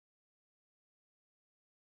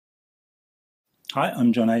Hi,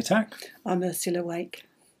 I'm John Atack. I'm Ursula Wake.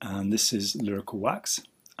 And this is Lyrical Wax.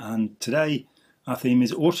 And today our theme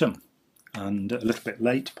is autumn. And a little bit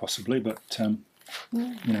late, possibly, but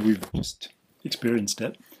we've just experienced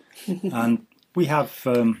it. And we have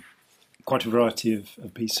quite a variety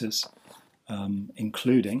of pieces,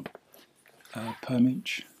 including a poem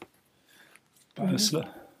each by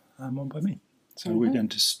Ursula and one by me. So we're going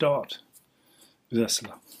to start with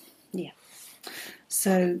Ursula. Yeah.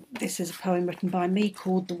 So this is a poem written by me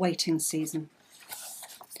called The Waiting Season.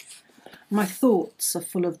 My thoughts are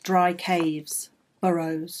full of dry caves,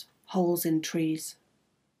 burrows, holes in trees,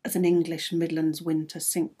 as an English Midlands winter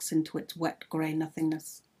sinks into its wet grey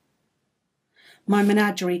nothingness. My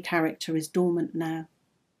menagerie character is dormant now,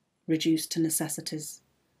 reduced to necessities.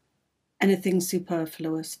 Anything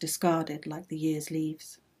superfluous discarded like the year's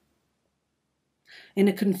leaves. In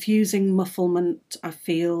a confusing mufflement, I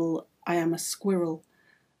feel I am a squirrel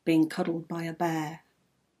being cuddled by a bear,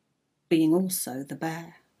 being also the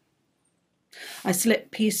bear. I slip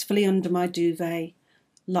peacefully under my duvet.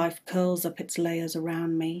 Life curls up its layers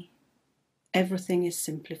around me. Everything is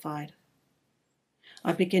simplified.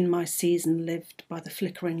 I begin my season lived by the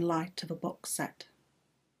flickering light of a box set.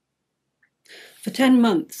 For 10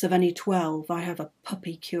 months of any 12, I have a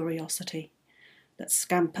puppy curiosity that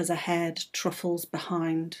scampers ahead, truffles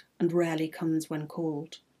behind, and rarely comes when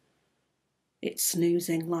called. It's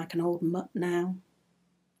snoozing like an old mutt now,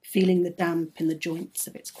 feeling the damp in the joints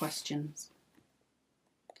of its questions.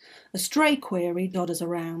 A stray query dodders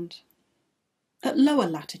around. At lower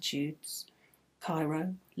latitudes,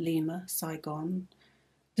 Cairo, Lima, Saigon,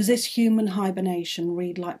 does this human hibernation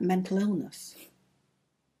read like mental illness?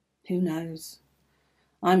 Who knows?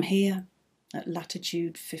 I'm here at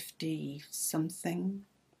latitude 50-something,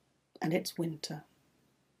 and it's winter.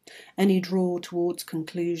 Any draw towards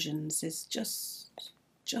conclusions is just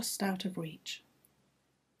out of reach.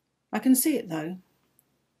 I can see it, though,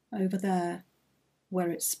 over there, where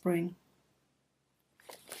it's spring.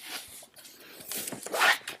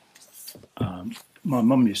 My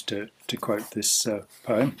mum used to quote this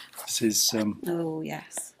poem. This is Oh,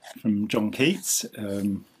 yes. from John Keats,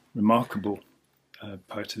 remarkable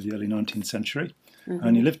poet of the early 19th century.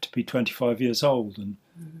 And he lived to be 25 years old, and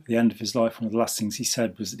at the end of his life, one of the last things he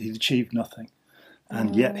said was that he'd achieved nothing.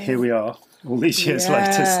 And yet here we are, all these years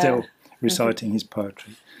later, still reciting his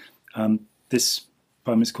poetry. This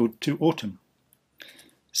poem is called To Autumn.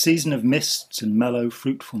 Season of mists and mellow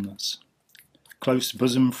fruitfulness, close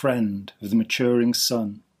bosom friend of the maturing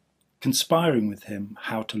sun, conspiring with him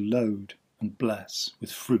how to load and bless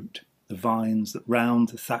with fruit the vines that round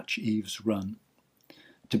the thatch eaves run,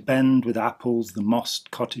 to bend with apples the mossed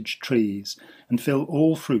cottage trees, and fill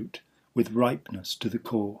all fruit with ripeness to the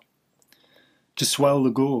core, to swell the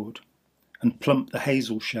gourd, and plump the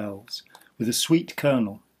hazel shells with a sweet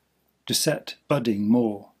kernel, to set budding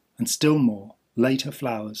more, and still more, later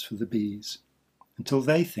flowers for the bees, until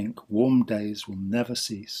they think warm days will never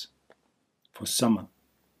cease, for summer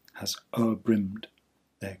has o'erbrimmed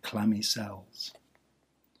their clammy cells.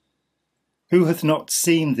 Who hath not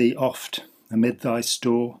seen thee oft amid thy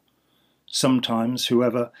store? Sometimes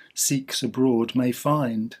whoever seeks abroad may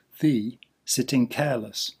find thee sitting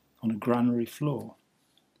careless on a granary floor,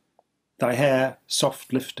 thy hair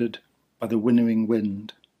soft lifted by the winnowing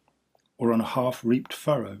wind, or on a half-reaped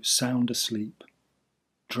furrow sound asleep,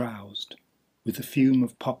 drowsed with the fume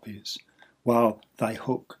of poppies, while thy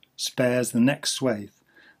hook spares the next swathe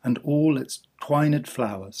and all its twined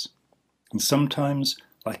flowers, and sometimes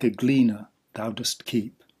like a gleaner thou dost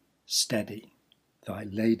keep steady thy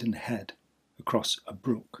laden head across a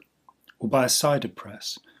brook, or by a cider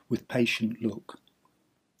press with patient look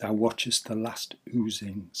thou watchest the last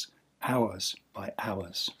oozings hours by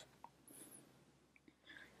hours.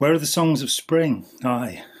 Where are the songs of spring?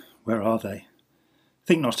 Aye, where are they?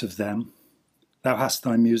 Think not of them, thou hast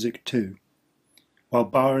thy music too, while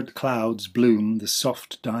barred clouds bloom the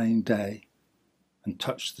soft dying day, and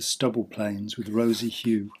touch the stubble plains with rosy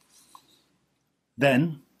hue.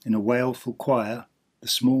 Then, in a wailful choir, the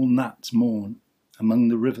small gnats mourn among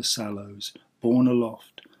the river sallows, borne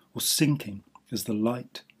aloft, or sinking as the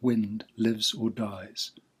light wind lives or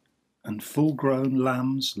dies, and full-grown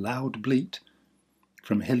lambs loud bleat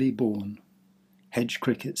from hilly bourne, hedge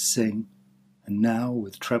crickets sing, and now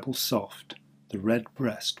with treble soft the red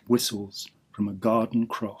breast whistles from a garden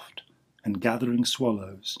croft, and gathering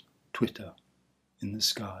swallows twitter in the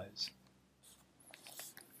skies.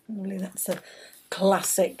 Really, that's a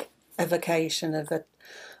classic evocation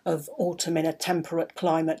of autumn in a temperate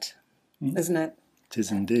climate, isn't it? It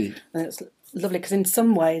is indeed. And it's lovely because in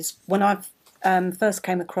some ways, when I first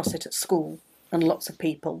came across it at school, and lots of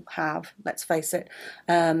people have, let's face it.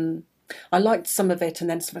 I liked some of it, and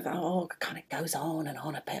then some of it, it kind of goes on and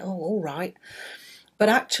on a bit, all right. But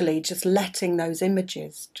actually just letting those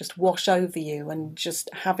images just wash over you, and just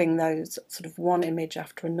having those sort of one image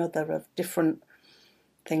after another of different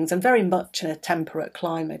things, and very much in a temperate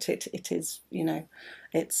climate. It is,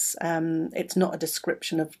 it's not a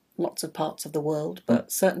description of lots of parts of the world,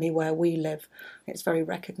 but certainly where we live, it's very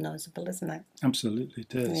recognisable, isn't it? Absolutely,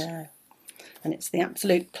 it is. Yeah, and it's the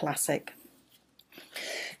absolute classic.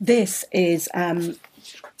 This is a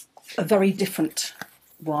very different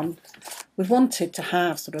one. We've wanted to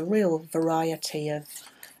have sort of real variety of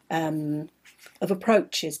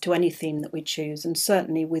approaches to any theme that we choose, and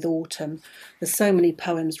certainly with autumn, there's so many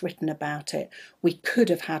poems written about it. We could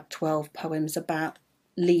have had 12 poems about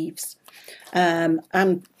leaves, and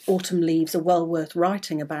autumn leaves are well worth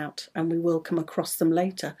writing about, and we will come across them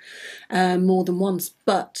later more than once.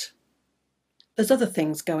 But there's other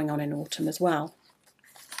things going on in autumn as well.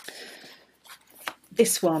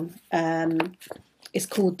 This one is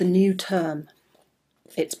called The New Term.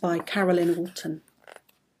 It's by Carolyn Alton.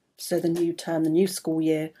 So the new term, the new school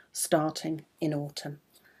year, starting in autumn.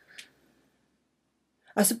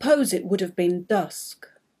 I suppose it would have been dusk,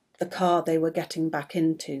 the car they were getting back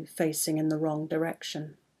into facing in the wrong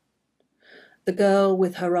direction. The girl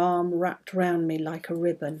with her arm wrapped round me like a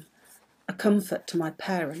ribbon, a comfort to my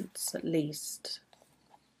parents at least.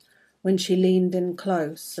 When she leaned in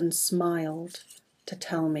close and smiled to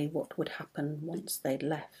tell me what would happen once they'd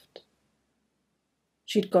left.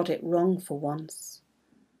 She'd got it wrong for once.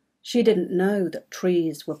 She didn't know that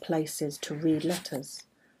trees were places to read letters,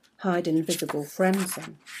 hide invisible friends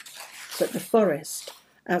in. But the forest,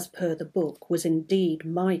 as per the book, was indeed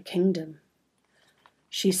my kingdom.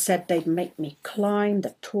 She said they'd make me climb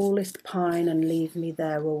the tallest pine and leave me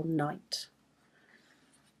there all night.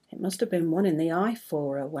 It must have been one in the eye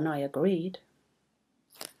for her when I agreed.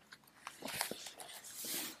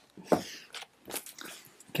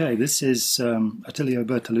 Okay, this is Attilio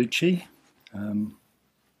Bertolucci,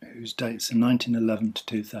 whose dates are 1911 to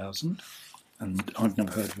 2000, and I've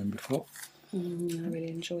never heard of him before. I really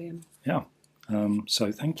enjoy him. Yeah,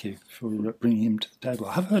 so thank you for bringing him to the table.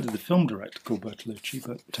 I have heard of the film director called Bertolucci,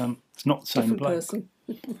 but it's not the same bloke. Person.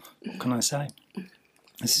 What can I say?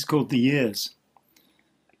 This is called The Years.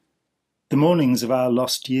 The mornings of our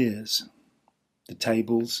lost years, the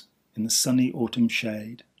tables in the sunny autumn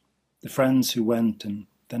shade, the friends who went and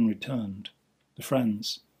then returned, the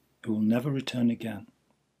friends who will never return again.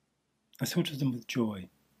 I thought of them with joy,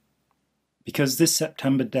 because this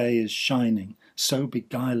September day is shining so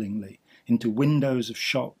beguilingly into windows of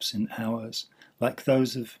shops in hours like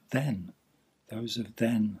those of then,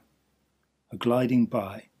 are gliding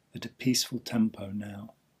by at a peaceful tempo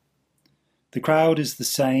now. The crowd is the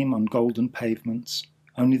same on golden pavements,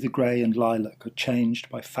 only the grey and lilac are changed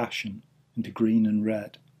by fashion into green and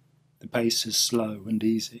red. The pace is slow and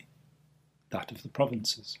easy, that of the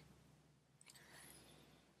provinces.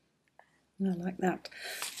 I like that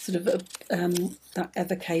sort of that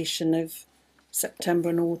evocation of September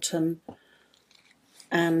and autumn,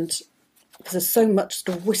 and because there's so much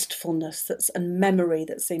sort of wistfulness and memory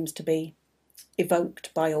that seems to be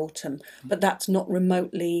evoked by autumn, but that's not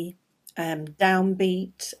remotely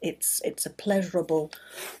downbeat. It's a pleasurable,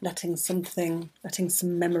 letting some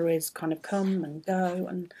memories kind of come and go,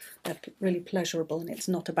 and they're really pleasurable, and it's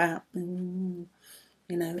not about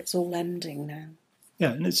it's all ending now.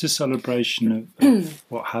 Yeah, and it's a celebration of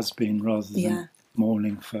what has been rather than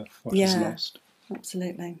mourning for what is lost.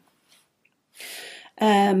 Absolutely.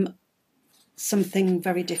 Something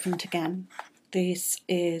very different again. This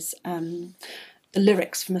is the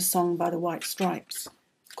lyrics from a song by the White Stripes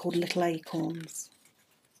called Little Acorns.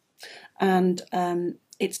 And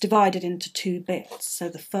it's divided into two bits. So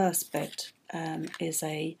the first bit is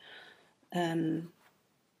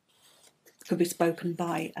could be spoken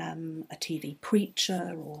by a TV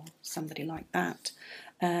preacher or somebody like that.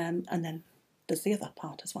 And then there's the other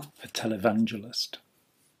part as well. A televangelist,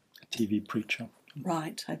 a TV preacher.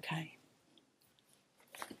 Right, okay.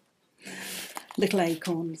 Little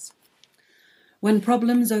Acorns. When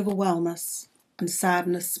problems overwhelm us and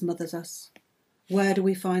sadness smothers us, where do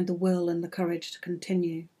we find the will and the courage to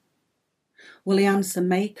continue? Will the answer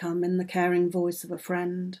may come in the caring voice of a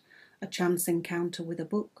friend, a chance encounter with a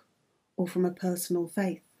book, or from a personal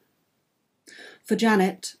faith? For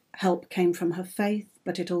Janet, help came from her faith,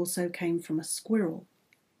 but it also came from a squirrel.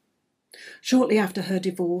 Shortly after her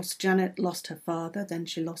divorce, Janet lost her father, then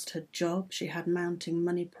she lost her job. She had mounting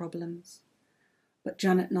money problems. But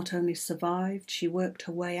Janet not only survived, she worked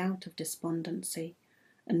her way out of despondency,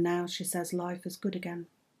 and now she says life is good again.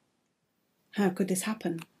 How could this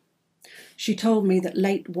happen? She told me that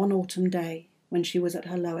late one autumn day, when she was at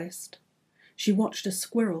her lowest, she watched a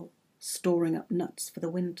squirrel storing up nuts for the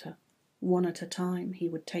winter. One at a time he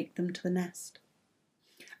would take them to the nest.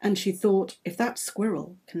 And she thought, if that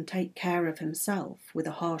squirrel can take care of himself with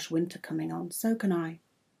a harsh winter coming on, so can I.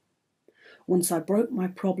 Once I broke my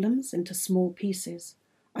problems into small pieces,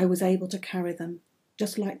 I was able to carry them,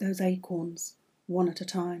 just like those acorns, one at a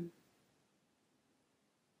time.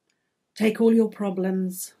 Take all your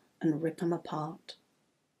problems and rip them apart.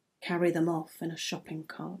 Carry them off in a shopping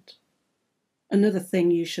cart. Another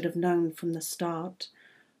thing you should have known from the start,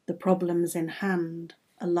 the problems in hand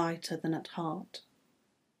are lighter than at heart.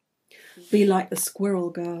 Be like the squirrel,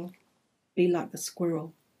 girl. Be like the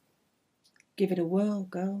squirrel. Give it a whirl,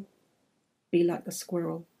 girl. Be like the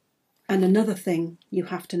squirrel. And another thing you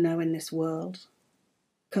have to know in this world,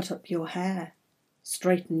 cut up your hair,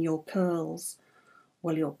 straighten your curls,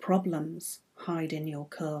 while your problems hide in your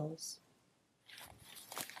curls.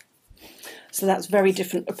 So that's a very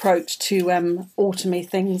different approach to autumny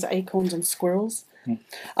things, acorns and squirrels.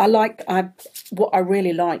 What I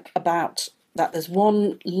really like about that, there's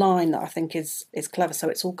one line that I think is clever. So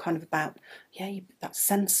it's all kind of about, that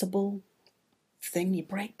sensible thing. You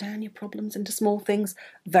break down your problems into small things.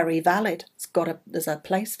 Very valid. There's a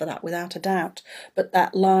place for that, without a doubt. But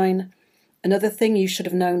that line, another thing you should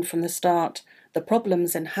have known from the start, the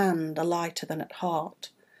problems in hand are lighter than at heart.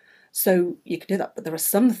 So you can do that, but there are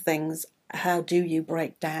some things, how do you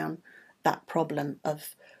break down that problem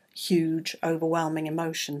of huge, overwhelming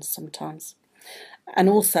emotions sometimes? And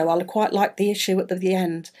also, I quite like the issue at the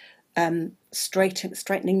end,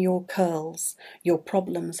 straightening your curls. Your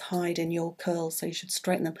problems hide in your curls, so you should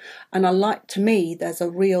straighten them. And to me, there's a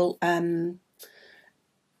real,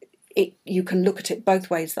 you can look at it both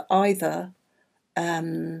ways, that either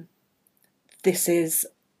this is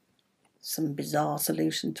some bizarre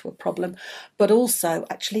solution to a problem, but also,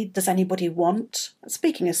 actually, does anybody want,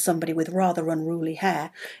 speaking as somebody with rather unruly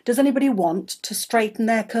hair, does anybody want to straighten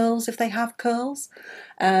their curls if they have curls?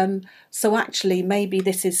 So actually, maybe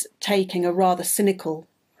this is taking a rather cynical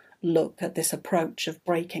look at this approach of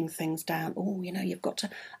breaking things down. Oh, you've got to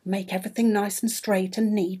make everything nice and straight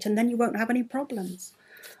and neat, and then you won't have any problems.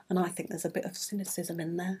 And I think there's a bit of cynicism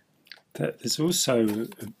in there. There's also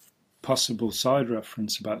a possible side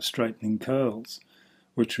reference about straightening curls,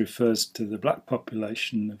 which refers to the black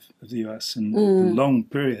population of the US and the long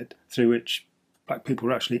period through which black people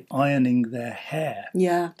were actually ironing their hair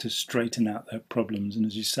to straighten out their problems. And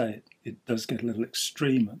as you say, it does get a little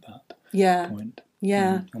extreme at that point.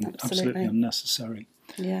 Yeah, and absolutely unnecessary.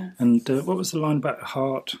 Yeah. And what was the line about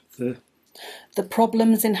heart? The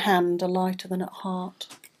problems in hand are lighter than at heart.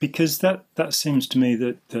 Because that seems to me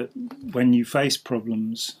that when you face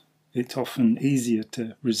problems, it's often easier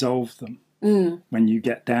to resolve them when you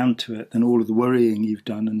get down to it than all of the worrying you've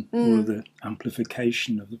done and all of the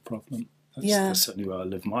amplification of the problem. That's certainly where I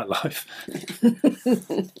live my life.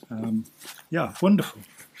 Wonderful.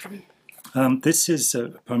 This is a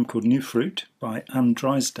poem called New Fruit by Anne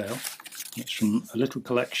Drysdale. It's from a little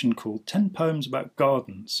collection called 10 Poems About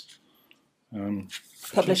Gardens.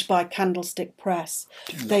 Published by Candlestick Press.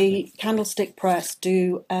 Candlestick Press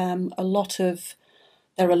do a lot of,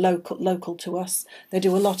 they're local to us, they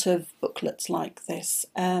do a lot of booklets like this,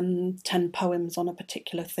 10 poems on a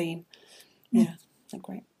particular theme. Yeah, they're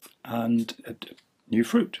great. And New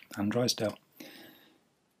Fruit, Anne Drysdale.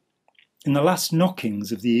 In the last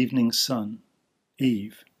knockings of the evening sun,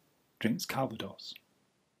 Eve drinks Calvados.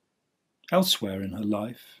 Elsewhere in her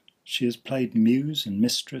life, she has played muse and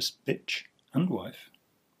mistress, bitch and wife.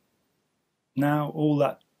 Now all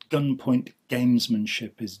that gunpoint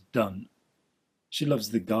gamesmanship is done. She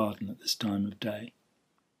loves the garden at this time of day.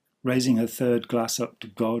 Raising her third glass up to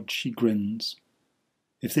God, she grins.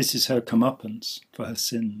 If this is her comeuppance for her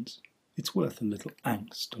sins, it's worth a little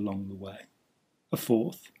angst along the way. A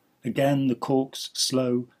fourth, again the cork's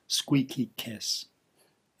slow, squeaky kiss.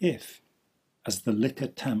 If, as the liquor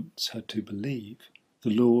tempts her to believe,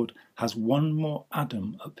 the Lord has one more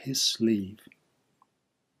Adam up his sleeve,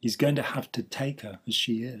 he's going to have to take her as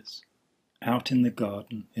she is, out in the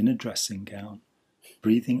garden in a dressing gown,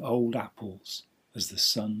 breathing old apples as the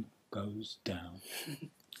sun goes down.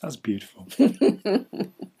 That's beautiful.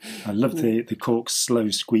 I love the cork's slow,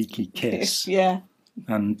 squeaky kiss. Yeah.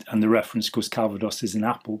 And the reference, of course, Calvados is an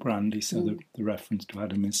apple brandy, so the reference to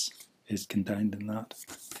Adam is contained in that.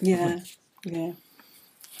 Yeah, yeah.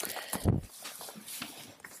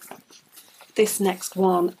 This next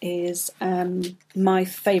one is my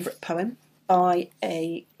favourite poem by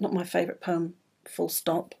not my favourite poem, full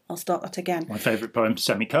stop. I'll start that again. My favourite poem,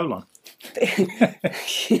 semicolon. Yeah.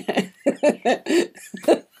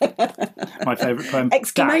 My favourite poem.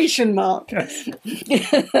 Exclamation mark. Yes.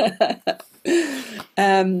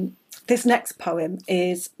 This next poem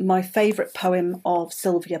is my favourite poem of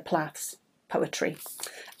Sylvia Plath's poetry.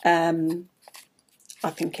 I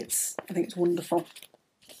think it's wonderful,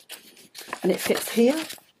 and it fits here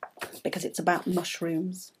because it's about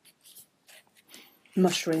mushrooms.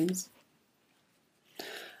 Mushrooms.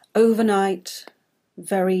 Overnight,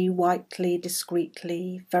 very whitely,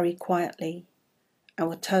 discreetly, very quietly,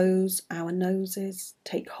 our toes, our noses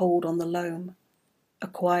take hold on the loam,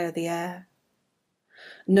 acquire the air.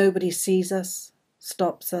 Nobody sees us,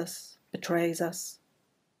 stops us, betrays us.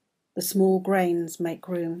 The small grains make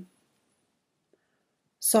room.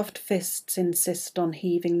 Soft fists insist on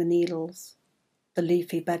heaving the needles, the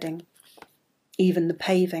leafy bedding, even the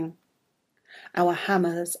paving. Our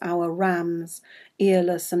hammers, our rams,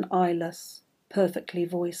 earless and eyeless, perfectly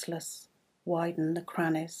voiceless, widen the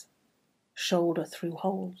crannies, shoulder through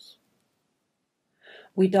holes.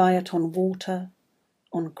 We diet on water,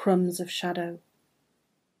 on crumbs of shadow,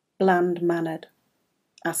 bland-mannered,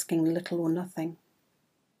 asking little or nothing.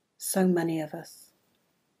 So many of us,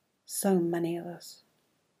 so many of us.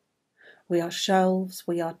 We are shelves,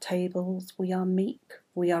 we are tables, we are meek,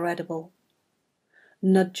 we are edible.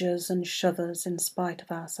 Nudgers and shovers in spite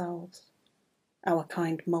of ourselves. Our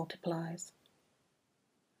kind multiplies.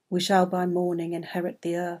 We shall by morning inherit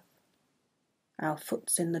the earth. Our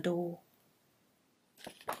foot's in the door.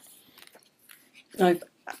 I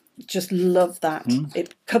just love that.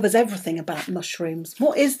 It covers everything about mushrooms.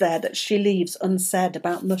 What is there that she leaves unsaid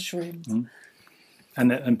about mushrooms?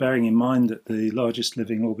 And bearing in mind that the largest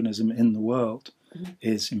living organism in the world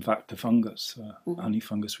is, in fact, the fungus, honey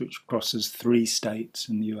fungus, which crosses 3 states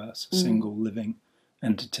in the US, a single living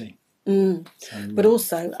entity. So, but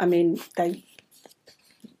also, I mean, there's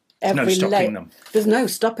no stopping them. There's no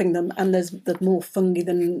stopping them, and there's more fungi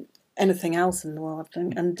than anything else in the world.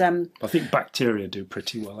 And I think bacteria do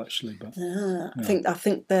pretty well, actually. But I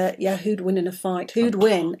think that who'd win in a fight? Who'd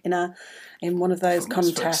win in one of those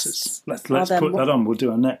contests? Let's put that on. We'll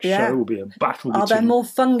do our next show. It will be a battle. Are there more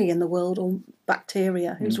fungi in the world or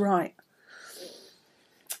bacteria? Who's right?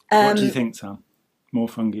 What do you think, Sam? More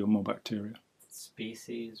fungi or more bacteria?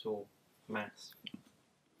 Species or mass?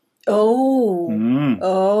 Yeah.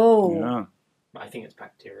 I think it's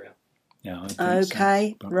bacteria. Yeah, I think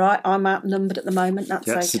okay, so, right. I'm outnumbered at the moment. That's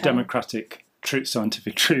okay. That's the democratic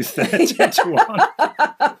scientific truth there, 2 to 1.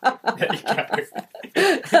 There you go.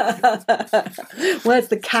 Where's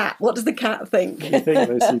the cat? What does the cat think? I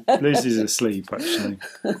think Lucy's asleep, actually.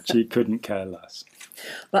 She couldn't care less.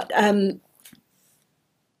 But so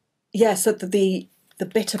the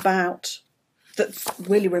bit about that's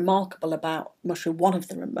really remarkable about mushroom. One of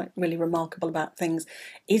the really remarkable about things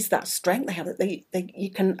is that strength they have. That they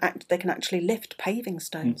can actually lift paving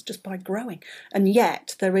stones just by growing, and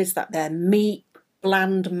yet there is that they're meek,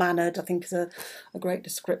 bland-mannered. I think is a great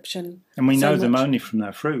description. And we know them only from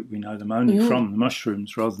their fruit. We know them only from the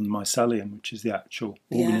mushrooms rather than the mycelium, which is the actual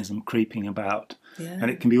organism creeping about. Yeah. And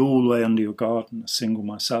it can be all the way under your garden, a single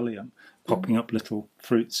mycelium, popping up little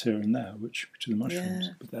fruits here and there, which are the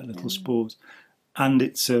mushrooms, with their little spores. And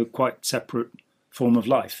it's a quite separate form of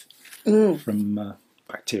life from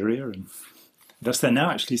bacteria. And thus they're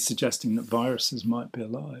now actually suggesting that viruses might be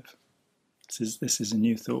alive. This is a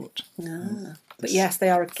new thought. But yes, they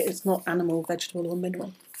are. It's not animal, vegetable or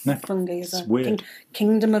mineral. No, fungi is a weird.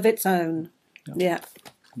 Kingdom of its own. Yeah.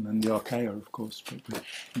 And then the archaea, of course, but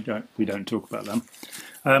we don't talk about them.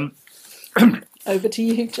 Over to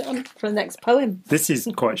you, John, for the next poem. This is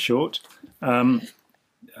quite short.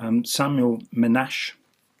 Samuel Menashe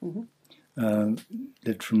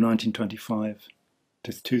lived from 1925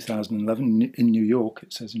 to 2011 in New York,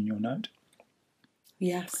 it says in your note.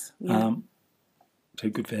 Yes. Yeah. So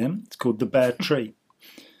good for him. It's called The Bare Tree.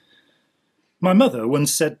 My mother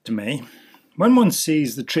once said to me, when one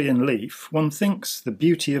sees the tree in leaf, one thinks the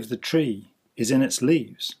beauty of the tree is in its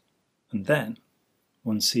leaves, and then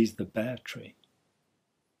one sees the bare tree.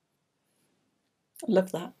 I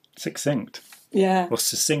love that. Succinct. Yeah. Or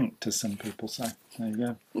succinct, as some people say. There you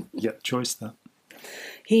go. You get the choice there.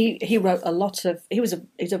 He wrote a lot of. He's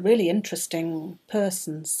a really interesting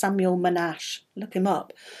person, Samuel Menashe. Look him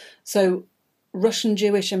up. So, Russian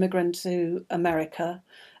Jewish immigrant to America.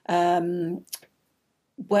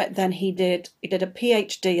 Where then he did a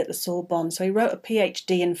PhD at the Sorbonne. So he wrote a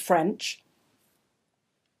PhD in French.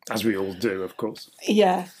 As we all do, of course.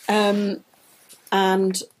 Yeah, and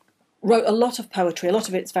wrote a lot of poetry. A lot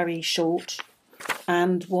of it's very short,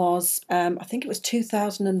 and was I think it was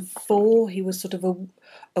 2004. He was sort of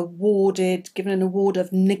given an award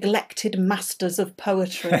of neglected masters of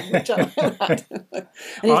poetry, which I like. And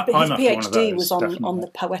his I'm after one of PhD those, was on definitely. the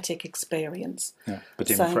poetic experience. Yeah, but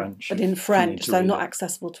in French. But in if you French, need to so read not it.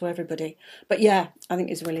 accessible to everybody. But yeah, I think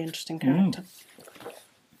he's a really interesting character.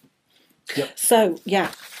 Yep. So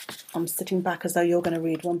yeah, I'm sitting back as though you're going to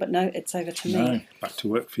read one, but no, it's over to No, me. back to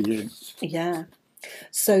work for you. Yeah.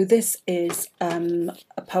 So this is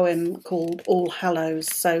a poem called All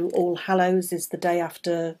Hallows. So All Hallows is the day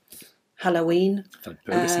after Halloween.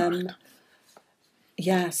 Verbögesnacht.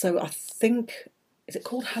 Yeah, so I think, is it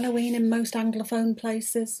called Halloween in most Anglophone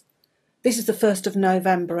places? This is the 1st of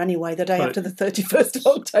November anyway, the day Right. after the 31st of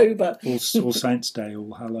October. All Saints' Day,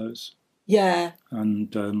 All Hallows. Yeah,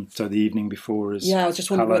 And so the evening before is Yeah, I was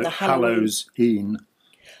just wondering whether Halloween- Hallows-E'en.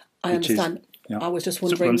 I Which is- understand. yeah. I was just So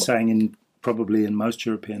what wondering. I'm saying probably in most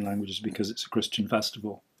European languages, because it's a Christian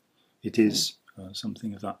festival, it is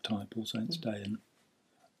something of that type, All Saints' Day and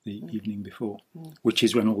the evening before, which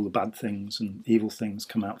is when all the bad things and evil things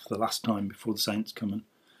come out for the last time before the saints come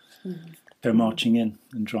and go marching in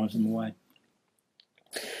and drive them away.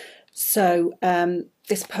 So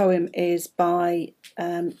this poem is by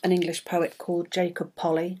an English poet called Jacob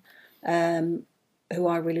Polly, who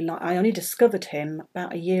I really like. I only discovered him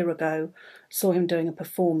about a year ago, saw him doing a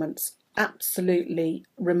performance. Absolutely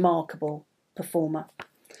remarkable performer.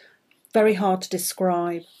 Very hard to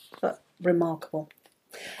describe, but remarkable.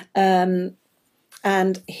 And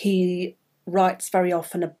he writes very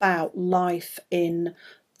often about life in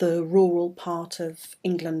the rural part of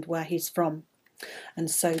England where he's from. And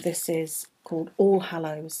so this is called All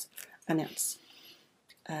Hallows, and it's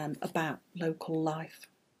about local life.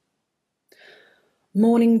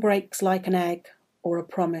 Morning breaks like an egg or a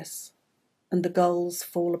promise, and the gulls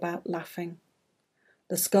fall about laughing.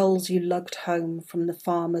 The skulls you lugged home from the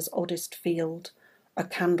farmer's oddest field are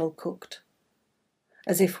candle cooked,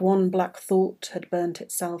 as if one black thought had burnt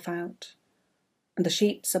itself out, and the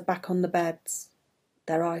sheets are back on the beds,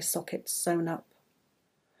 their eye sockets sewn up.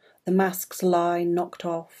 The masks lie knocked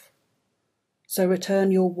off, so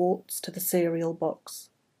return your warts to the cereal box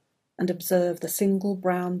and observe the single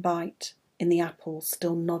brown bite in the apple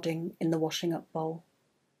still nodding in the washing up bowl.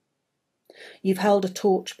 You've held a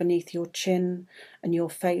torch beneath your chin, and your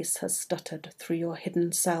face has stuttered through your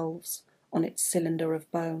hidden selves on its cylinder of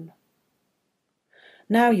bone.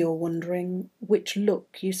 Now you're wondering which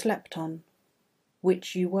look you slept on,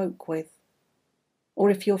 which you woke with, or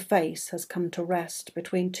if your face has come to rest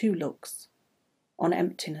between two looks, on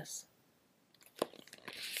emptiness.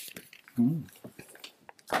 I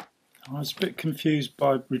was a bit confused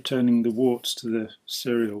by returning the warts to the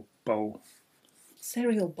cereal bowl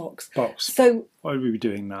Cereal box. box. So Why would we be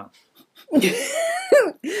doing that?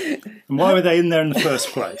 And why were they in there in the first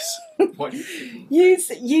place? What?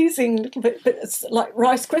 using little bits like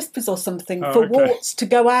Rice Krispies or something for okay. warts to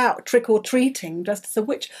go out trick or treating, just as a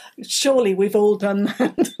witch. Surely we've all done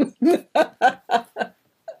that.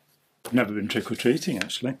 Never been trick or treating,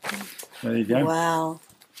 actually. There you go. Wow.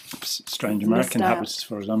 Strange Missed American out. habits, as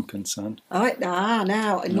far as I'm concerned.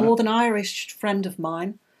 Now a Northern Irish friend of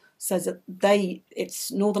mine says that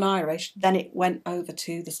it's Northern Irish, then it went over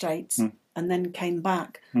to the States and then came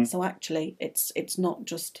back. So actually it's not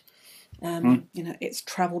just it's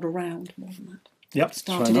travelled around more than that. Yep,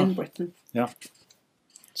 Started in Britain. Yeah.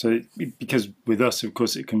 So, because with us, of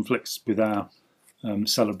course, it conflicts with our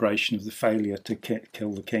celebration of the failure to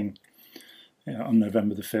kill the king on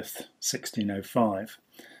November the 5th, 1605.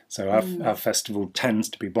 So our festival tends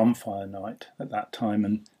to be bonfire night at that time,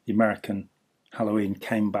 and the American Halloween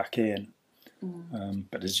came back in.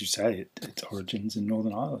 But as you say, its origins in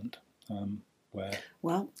Northern Ireland, where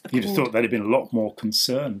you'd have thought they'd have been a lot more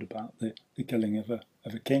concerned about the killing of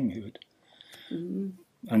a king who had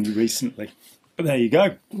only recently. But there you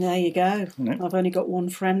go. There you go. Yeah. I've only got one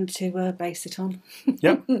friend to base it on.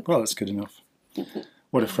 Yep, well, that's good enough.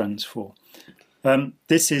 What are friends for?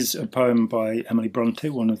 This is a poem by Emily Bronte,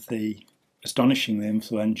 one of the astonishingly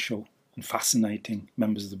influential and fascinating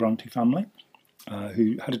members of the Bronte family,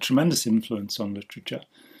 who had a tremendous influence on literature,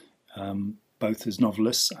 both as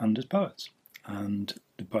novelists and as poets. And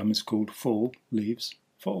the poem is called Fall Leaves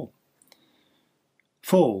Fall.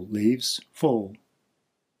 Fall leaves fall,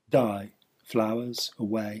 die flowers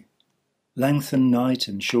away, lengthen night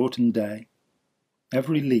and shorten day.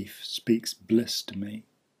 Every leaf speaks bliss to me,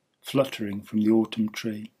 fluttering from the autumn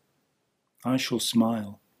tree. I shall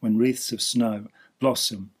smile when wreaths of snow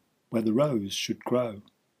blossom where the rose should grow.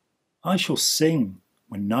 I shall sing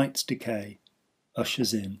when night's decay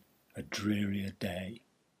ushers in a drearier day.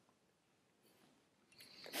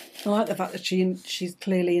 I like the fact that she's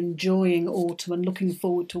clearly enjoying autumn and looking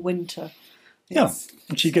forward to winter. Yeah,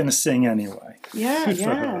 and she's going to sing anyway. Yeah, Good for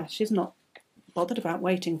yeah. her. She's not bothered about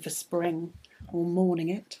waiting for spring or mourning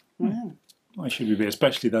it. Wow. Why should we be?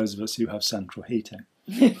 Especially those of us who have central heating.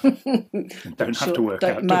 And don't have to work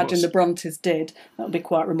Don't outdoors. imagine the Brontes did. That would be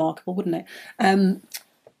quite remarkable, wouldn't it?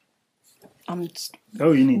 I'm just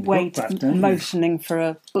Oh, you need the book back, don't you? motioning for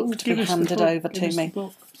a book to Give be us the handed book, over give to us the me.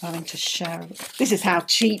 book. Having to share. This is how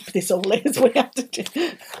cheap this all is. We have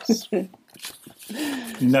to do.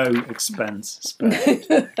 No expense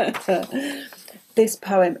spared. This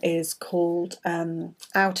poem is called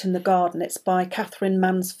Out in the Garden. It's by Catherine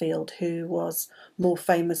Mansfield, who was more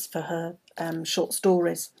famous for her short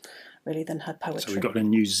stories, really, than her poetry. So we got a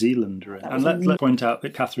New Zealander in. That And was let's point out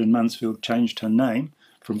that Catherine Mansfield changed her name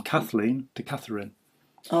from Kathleen to Catherine.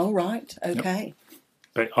 Oh, right, okay.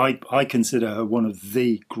 But I consider her one of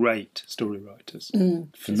the great story writers. She's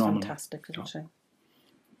Phenomenal. fantastic, isn't she?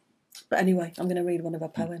 But anyway, I'm going to read one of her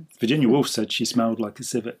poems. Virginia Woolf said she smelled like a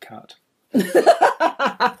civet cat.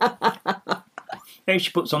 Hey,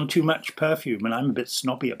 she puts on too much perfume, and I'm a bit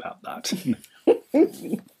snobby about that.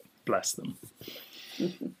 Bless them.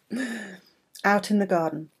 Out in the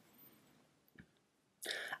garden.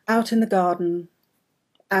 Out in the garden,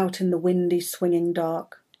 out in the windy swinging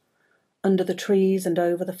dark, under the trees and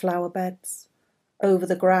over the flower beds, over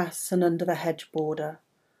the grass and under the hedge border,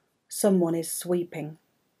 someone is sweeping,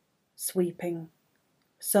 sweeping,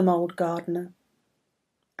 some old gardener.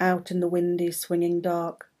 Out in the windy swinging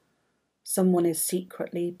dark, someone is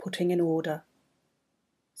secretly putting in order.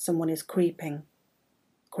 Someone is creeping,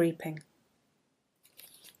 creeping.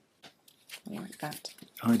 I like that.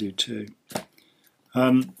 I do too.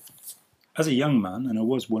 As a young man, and I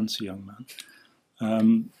was once a young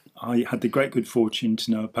man, I had the great good fortune to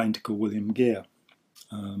know a painter called William Gere,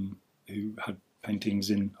 who had paintings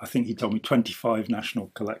in, I think he told me, 25 national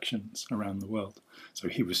collections around the world. So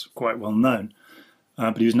he was quite well known.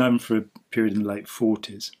 But he was known for a period in the late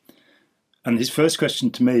 40s. And his first question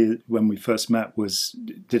to me when we first met was,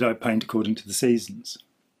 did I paint according to the seasons?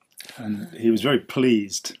 And he was very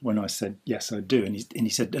pleased when I said, yes, I do. And he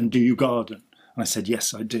said, and do you garden? And I said,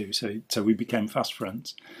 yes, I do. So we became fast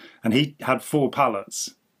friends. And he had 4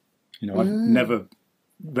 palettes. You know, I've never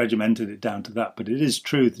regimented it down to that. But it is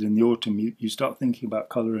true that in the autumn you start thinking about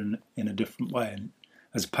colour in a different way. And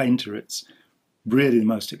as a painter, it's really the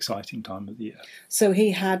most exciting time of the year. So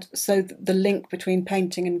the link between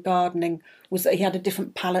painting and gardening was that he had a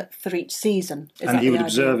different palette for each season. And he would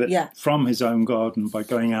observe it from his own garden by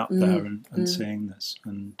going out there and seeing this.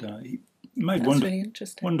 And he made really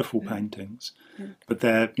interesting. wonderful paintings. Yeah. But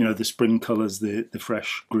they're, you know, the spring colours, the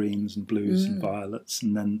fresh greens and blues and violets,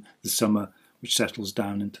 and then the summer, which settles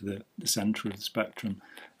down into the centre of the spectrum,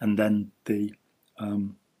 and then the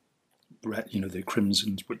the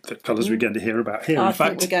crimsons, the colours we're going to hear about here. I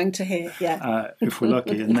think we're going to hear, if we're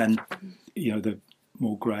lucky, and then, you know, the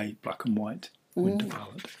more grey, black and white winter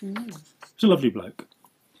palette. He's a lovely bloke.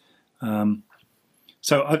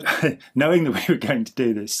 So knowing that we were going to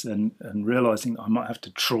do this and realising that I might have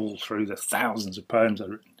to trawl through the thousands of poems I've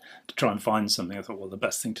written to try and find something, I thought, well, the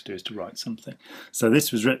best thing to do is to write something. So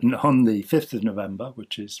this was written on the 5th of November,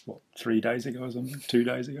 which is, 3 days ago or something, 2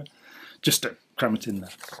 days ago? Just to cram it in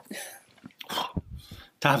there.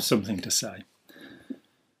 To have something to say.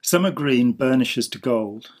 Summer green burnishes to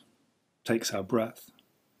gold, takes our breath,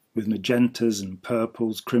 with magentas and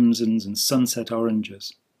purples, crimsons and sunset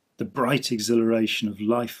oranges, the bright exhilaration of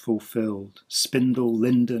life fulfilled, spindle,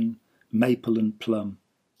 linden, maple and plum,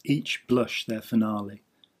 each blush their finale,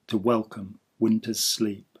 to welcome winter's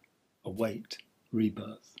sleep, await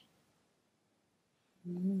rebirth.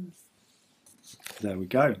 There we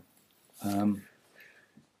go. And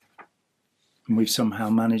we've somehow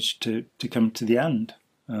managed to come to the end.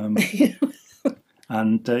 And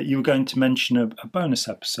you were going to mention a bonus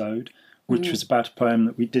episode, which was about a poem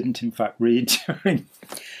that we didn't, in fact, read during.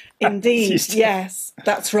 Indeed, yes,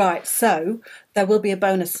 that's right. So there will be a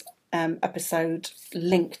bonus episode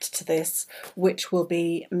linked to this, which will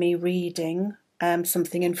be me reading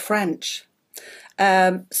something in French.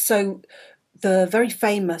 So the very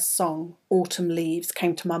famous song Autumn Leaves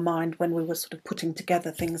came to my mind when we were sort of putting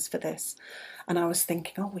together things for this. And I was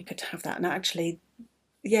thinking, oh, we could have that. And actually,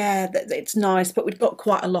 yeah, it's nice, but we've got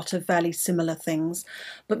quite a lot of fairly similar things.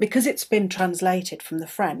 But because it's been translated from the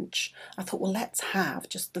French, I thought, well, let's have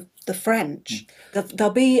just the French.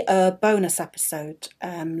 There'll be a bonus episode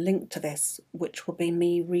linked to this, which will be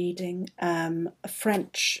me reading a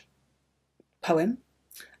French poem,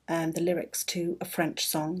 the lyrics to a French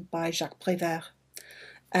song by Jacques Prévert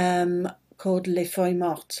called Les Feuilles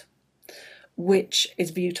Mortes, which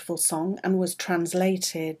is a beautiful song and was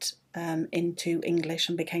translated into English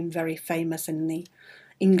and became very famous in the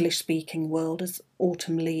English-speaking world as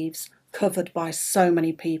Autumn Leaves, covered by so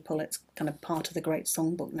many people. It's kind of part of the Great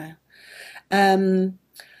Songbook now.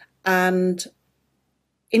 And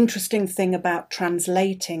interesting thing about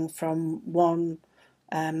translating from one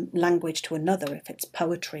language to another, if it's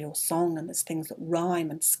poetry or song and there's things that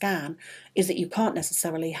rhyme and scan, is that you can't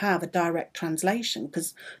necessarily have a direct translation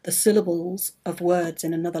because the syllables of words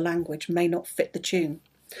in another language may not fit the tune.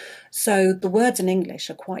 So the words in English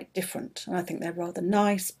are quite different, and I think they're rather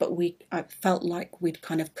nice, but I felt like we'd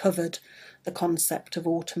kind of covered the concept of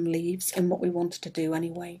autumn leaves in what we wanted to do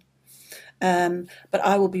anyway. But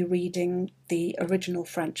I will be reading the original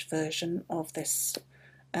French version of this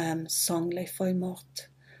song Les Feuilles Mortes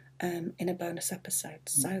in a bonus episode.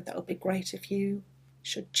 So that would be great if you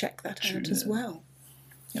should check that out as well.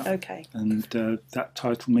 Yeah. Okay. And that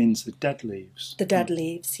title means the dead leaves. The dead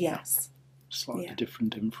leaves, yes. Slightly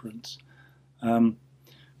different inference.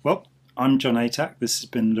 Well, I'm John Atack. This has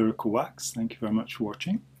been Lyrical Wax. Thank you very much for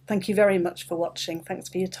watching. Thank you very much for watching. Thanks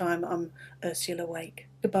for your time. I'm Ursula Wake.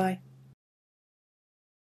 Goodbye.